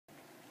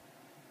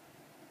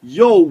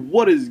Yo,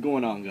 what is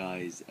going on,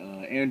 guys?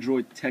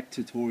 Android tech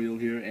tutorial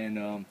here, and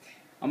I'm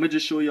gonna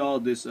just show y'all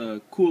this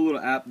cool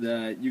little app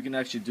that you can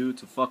actually do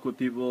to fuck with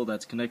people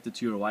that's connected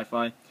to your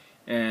Wi-Fi.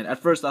 And at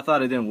first I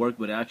thought it didn't work,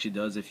 but it actually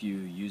does if you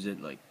use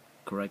it like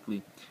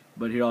correctly.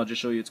 But here I'll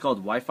just show you. It's called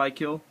Wi-Fi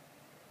Kill,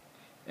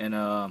 and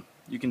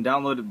you can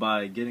download it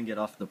by getting it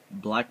off the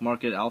Black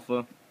Market Alpha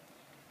or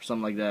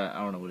something like that. I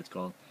don't know what it's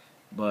called,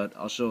 but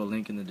I'll show a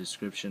link in the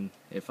description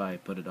if I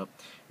put it up.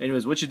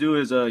 Anyways, what you do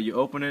is you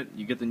open it,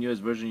 you get the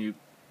newest version, you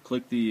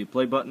click the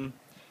play button,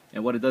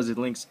 and what it does, it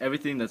links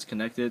everything that's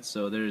connected.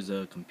 So there's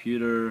a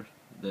computer,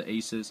 the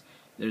Asus,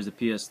 there's a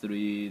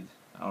PS3,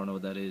 I don't know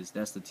what that is,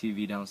 that's the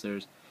TV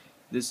downstairs.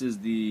 This is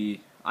the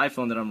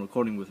iPhone that I'm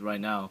recording with right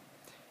now.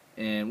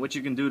 And what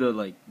you can do to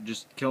like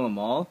just kill them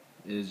all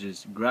is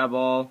just grab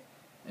all,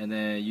 and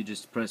then you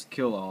just press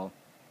kill all.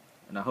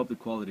 And I hope the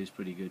quality is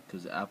pretty good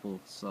because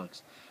Apple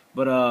sucks.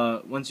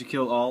 But once you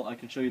kill all, I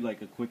can show you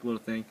like a quick little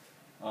thing.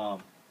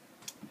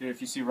 Here, if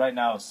you see right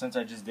now, since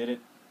I just did it,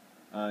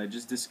 I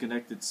just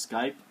disconnected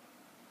Skype.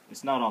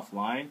 It's not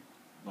offline.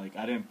 Like,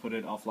 I didn't put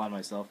it offline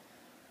myself.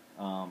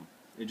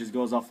 It just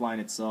goes offline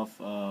itself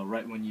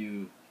right when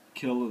you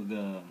kill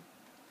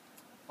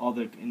all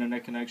the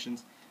internet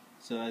connections.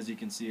 So as you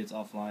can see, it's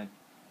offline.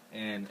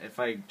 And if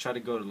I try to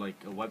go to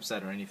like a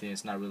website or anything,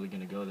 it's not really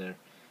going to go there.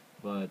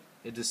 But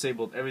it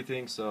disabled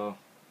everything, so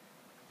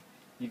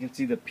you can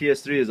see the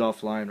PS3 is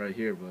offline right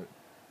here, but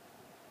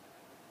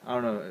I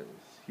don't know,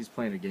 he's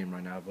playing a game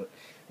right now, but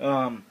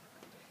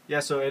yeah,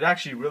 so it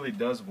actually really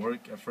does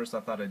work. At first I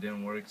thought it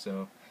didn't work,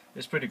 so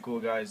it's pretty cool,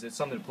 guys. It's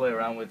something to play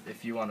around with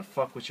if you want to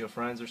fuck with your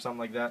friends or something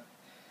like that.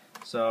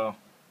 So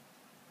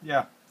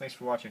yeah, thanks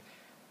for watching.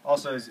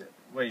 Also,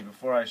 wait,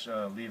 before I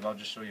leave, I'll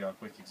just show you a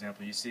quick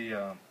example. You see,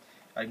 I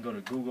can go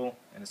to Google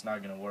and it's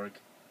not going to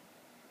work.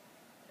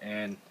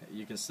 And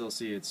you can still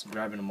see it's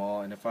grabbing them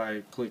all, and if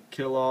I click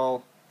kill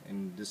all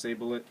and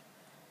disable it,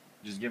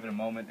 just give it a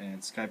moment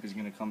and Skype is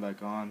going to come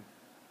back on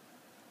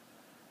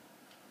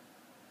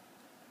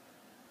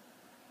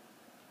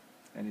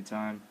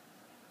anytime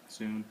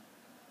soon.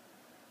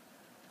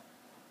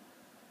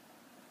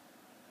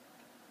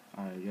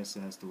 Alright, I guess it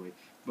has to wait,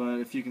 but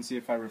if you can see,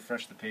 if I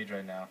refresh the page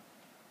right now,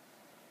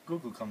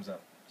 Google comes up,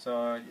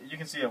 so you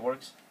can see it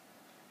works,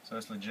 so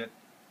it's legit,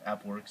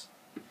 app works.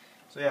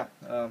 So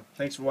yeah,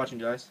 thanks for watching,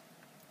 guys.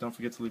 Don't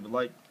forget to leave a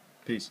like.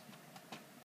 Peace.